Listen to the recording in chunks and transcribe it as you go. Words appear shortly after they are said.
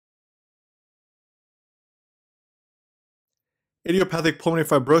Idiopathic pulmonary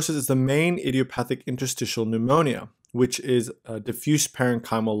fibrosis is the main idiopathic interstitial pneumonia, which is a diffuse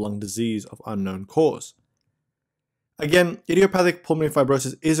parenchymal lung disease of unknown cause. Again, idiopathic pulmonary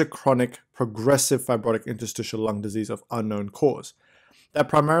fibrosis is a chronic, progressive fibrotic interstitial lung disease of unknown cause that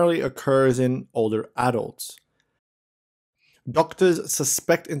primarily occurs in older adults. Doctors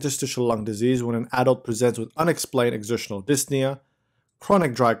suspect interstitial lung disease when an adult presents with unexplained exertional dyspnoea,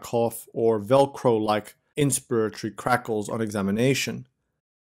 chronic dry cough, or velcro-like inspiratory crackles on examination,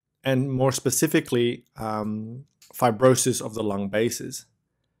 and more specifically, fibrosis of the lung bases.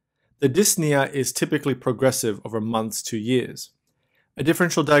 The dyspnea is typically progressive over months to years. A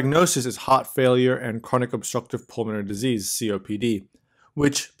differential diagnosis is heart failure and chronic obstructive pulmonary disease, COPD,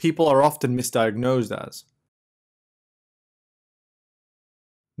 which people are often misdiagnosed as.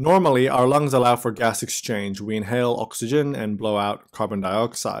 Normally, our lungs allow for gas exchange. We inhale oxygen and blow out carbon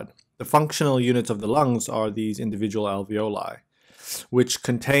dioxide. The functional units of the lungs are these individual alveoli, which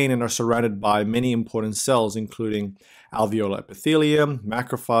contain and are surrounded by many important cells, including alveolar epithelium,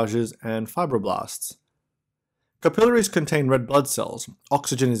 macrophages, and fibroblasts. Capillaries contain red blood cells.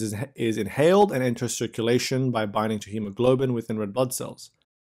 Oxygen is inhaled and enters circulation by binding to hemoglobin within red blood cells.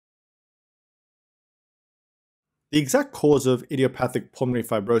 The exact cause of idiopathic pulmonary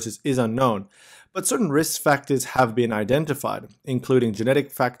fibrosis is unknown, but certain risk factors have been identified, including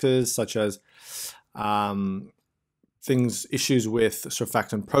genetic factors such as issues with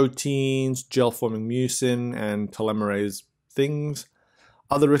surfactant proteins, gel-forming mucin, and telomerase things.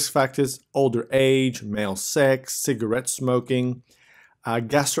 Other risk factors: older age, male sex, cigarette smoking,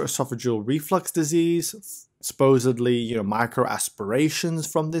 gastroesophageal reflux disease. Supposedly, microaspirations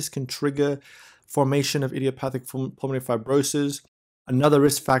from this can trigger formation of idiopathic pulmonary fibrosis. Another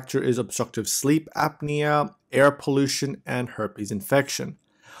risk factor is obstructive sleep apnea, air pollution, and herpes infection.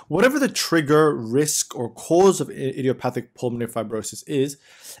 Whatever the trigger, risk, or cause of idiopathic pulmonary fibrosis is,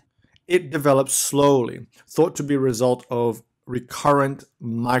 it develops slowly, thought to be a result of recurrent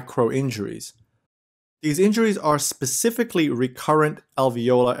micro-injuries. These injuries are specifically recurrent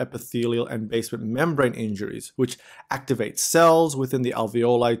alveolar epithelial and basement membrane injuries, which activate cells within the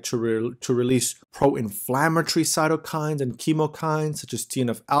alveoli to release pro-inflammatory cytokines and chemokines such as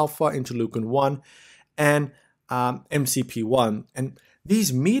TNF-alpha, interleukin-1, and MCP-1. And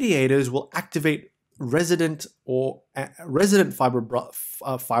these mediators will activate resident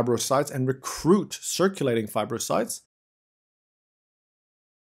fibrocytes and recruit circulating fibrocytes.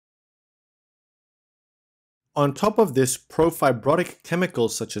 On top of this, pro-fibrotic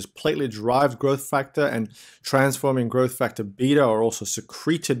chemicals such as platelet-derived growth factor and transforming growth factor beta are also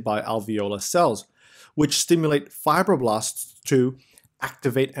secreted by alveolar cells, which stimulate fibroblasts to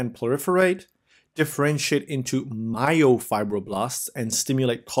activate and proliferate, differentiate into myofibroblasts, and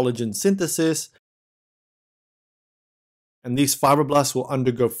stimulate collagen synthesis. And these fibroblasts will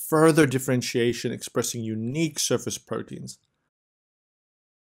undergo further differentiation, expressing unique surface proteins.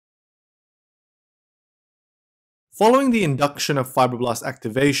 Following the induction of fibroblast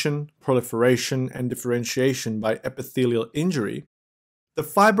activation, proliferation, and differentiation by epithelial injury, the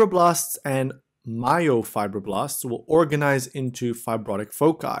fibroblasts and myofibroblasts will organize into fibrotic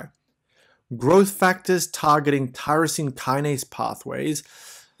foci. Growth factors targeting tyrosine kinase pathways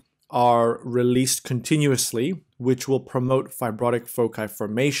are released continuously, which will promote fibrotic foci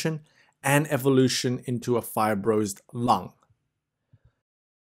formation and evolution into a fibrosed lung.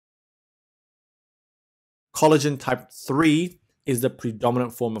 Collagen type 3 is the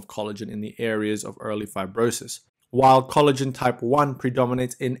predominant form of collagen in the areas of early fibrosis, while collagen type 1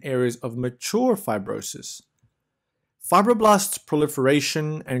 predominates in areas of mature fibrosis. Fibroblast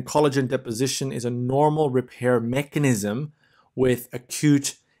proliferation and collagen deposition is a normal repair mechanism with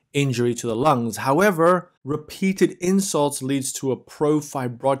acute injury to the lungs. However, repeated insults leads to a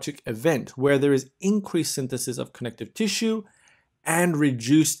pro-fibrotic event where there is increased synthesis of connective tissue and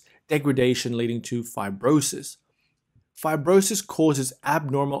reduced degradation leading to fibrosis. Fibrosis causes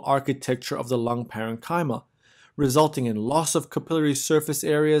abnormal architecture of the lung parenchyma, resulting in loss of capillary surface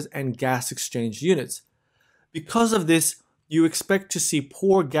areas and gas exchange units. Because of this, you expect to see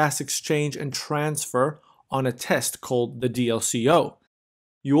poor gas exchange and transfer on a test called the DLCO.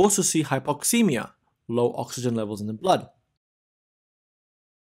 You also see hypoxemia, low oxygen levels in the blood.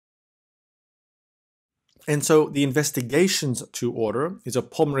 And so the investigations to order is a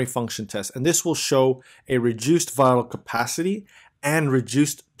pulmonary function test, and this will show a reduced vital capacity and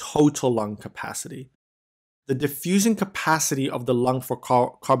reduced total lung capacity. The diffusing capacity of the lung for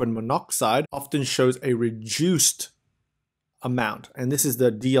carbon monoxide often shows a reduced amount, and this is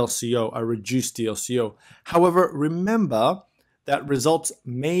the DLCO, a reduced DLCO. However, remember that results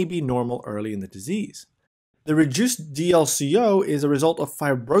may be normal early in the disease. The reduced DLCO is a result of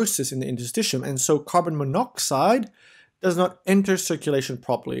fibrosis in the interstitium, and so carbon monoxide does not enter circulation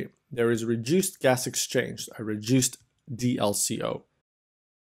properly. There is reduced gas exchange, a reduced DLCO.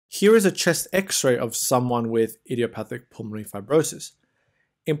 Here is a chest X-ray of someone with idiopathic pulmonary fibrosis.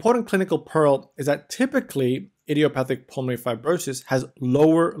 Important clinical pearl is that typically idiopathic pulmonary fibrosis has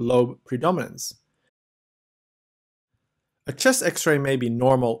lower lobe predominance. A chest X-ray may be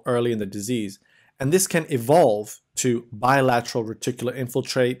normal early in the disease, and this can evolve to bilateral reticular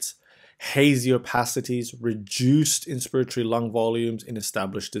infiltrates, hazy opacities, reduced inspiratory lung volumes in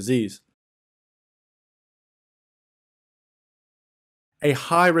established disease. A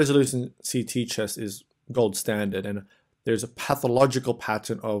high-resolution CT chest is gold standard, and there's a pathological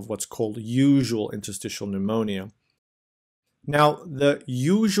pattern of what's called usual interstitial pneumonia. Now, the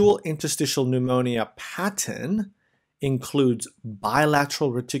usual interstitial pneumonia pattern includes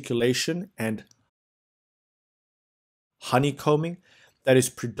bilateral reticulation and honeycombing that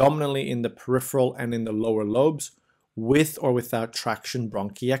is predominantly in the peripheral and in the lower lobes, with or without traction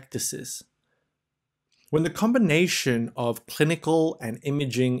bronchiectasis. When the combination of clinical and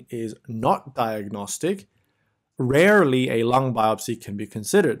imaging is not diagnostic, rarely a lung biopsy can be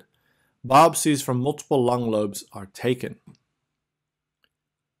considered. Biopsies from multiple lung lobes are taken.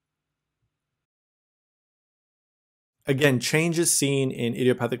 Again, changes seen in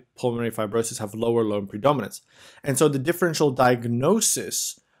idiopathic pulmonary fibrosis have lower lobe predominance. And so the differential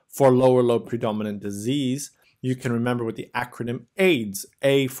diagnosis for lower lobe predominant disease, you can remember with the acronym AIDS.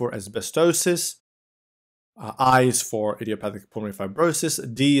 A for asbestosis, I is for idiopathic pulmonary fibrosis,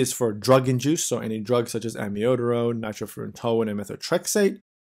 D is for drug-induced, so any drugs such as amiodarone, nitrofurantoin, and methotrexate,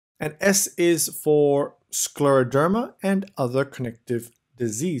 and S is for scleroderma and other connective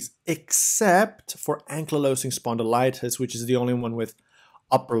disease, except for ankylosing spondylitis, which is the only one with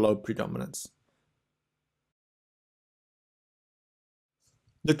upper lobe predominance.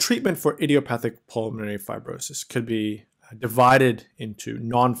 The treatment for idiopathic pulmonary fibrosis could be divided into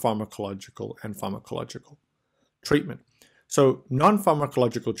non-pharmacological and pharmacological treatment. So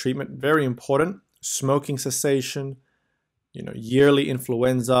non-pharmacological treatment, very important, smoking cessation, yearly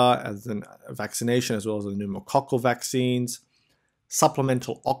influenza as a vaccination, as well as the pneumococcal vaccines,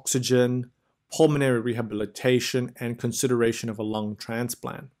 supplemental oxygen, pulmonary rehabilitation, and consideration of a lung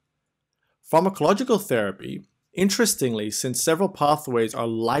transplant. Pharmacological therapy, interestingly, since several pathways are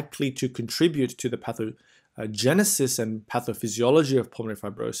likely to contribute to the pathogenesis and pathophysiology of pulmonary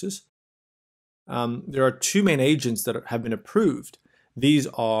fibrosis, there are two main agents that have been approved. These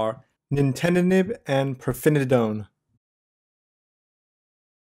are nintedanib and pirfenidone.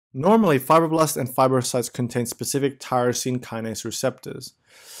 Normally, fibroblasts and fibrocytes contain specific tyrosine kinase receptors,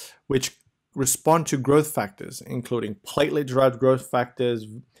 which respond to growth factors, including platelet-derived growth factors,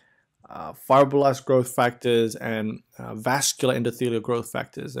 fibroblast growth factors, and vascular endothelial growth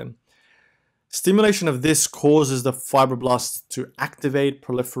factors. And stimulation of this causes the fibroblasts to activate,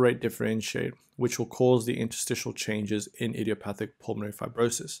 proliferate, differentiate, which will cause the interstitial changes in idiopathic pulmonary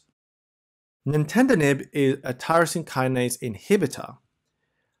fibrosis. Nintedanib is a tyrosine kinase inhibitor.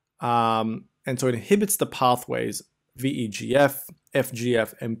 And so it inhibits the pathways VEGF,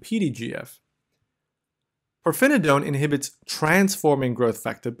 FGF, and PDGF. Pirfenidone inhibits transforming growth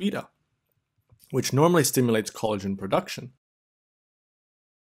factor beta, which normally stimulates collagen production.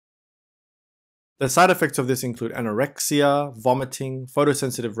 The side effects of this include anorexia, vomiting,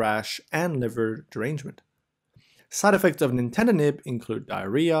 photosensitive rash, and liver derangement. Side effects of nintedanib include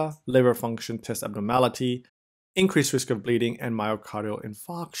diarrhea, liver function test abnormality, increased risk of bleeding, and myocardial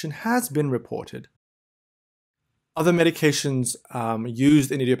infarction has been reported. Other medications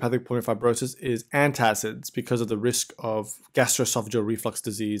used in idiopathic pulmonary fibrosis is antacids because of the risk of gastroesophageal reflux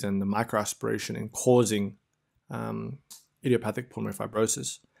disease and the microaspiration in causing idiopathic pulmonary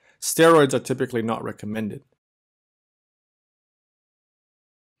fibrosis. Steroids are typically not recommended.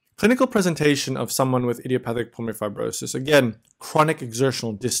 Clinical presentation of someone with idiopathic pulmonary fibrosis. Again, chronic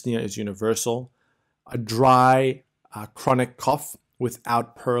exertional dyspnea is universal. A dry, chronic cough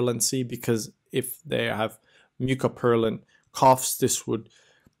without purulence, because if they have mucopurulent coughs, this would,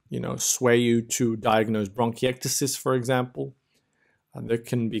 sway you to diagnose bronchiectasis, for example. There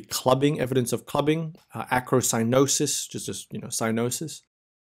can be clubbing, evidence of clubbing, acrocyanosis, just cyanosis,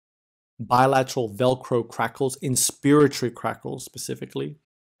 bilateral velcro crackles, inspiratory crackles specifically,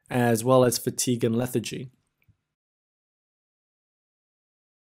 as well as fatigue and lethargy.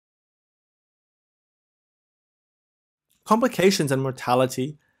 Complications and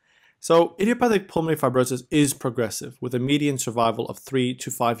mortality. So idiopathic pulmonary fibrosis is progressive with a median survival of 3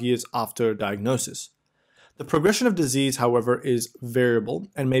 to 5 years after diagnosis. The progression of disease, however, is variable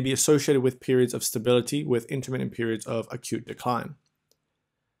and may be associated with periods of stability with intermittent periods of acute decline.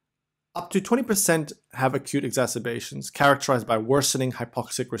 Up to 20% have acute exacerbations characterized by worsening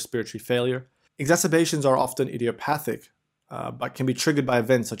hypoxic respiratory failure. Exacerbations are often idiopathic, but can be triggered by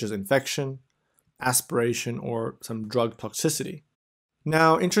events such as infection, aspiration, or some drug toxicity.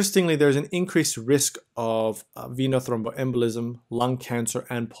 Now, interestingly, there's an increased risk of venous thromboembolism, lung cancer,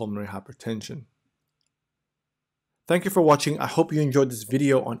 and pulmonary hypertension. Thank you for watching. I hope you enjoyed this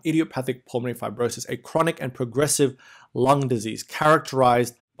video on idiopathic pulmonary fibrosis, a chronic and progressive lung disease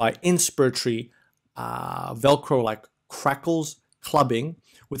characterized by inspiratory velcro-like crackles, clubbing,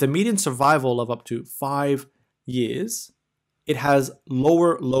 with a median survival of up to 5 years. It has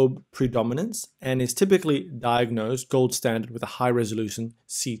lower lobe predominance and is typically diagnosed gold standard with a high-resolution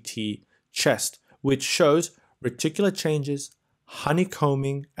CT chest, which shows reticular changes,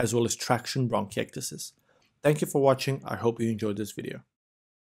 honeycombing, as well as traction bronchiectasis. Thank you for watching. I hope you enjoyed this video.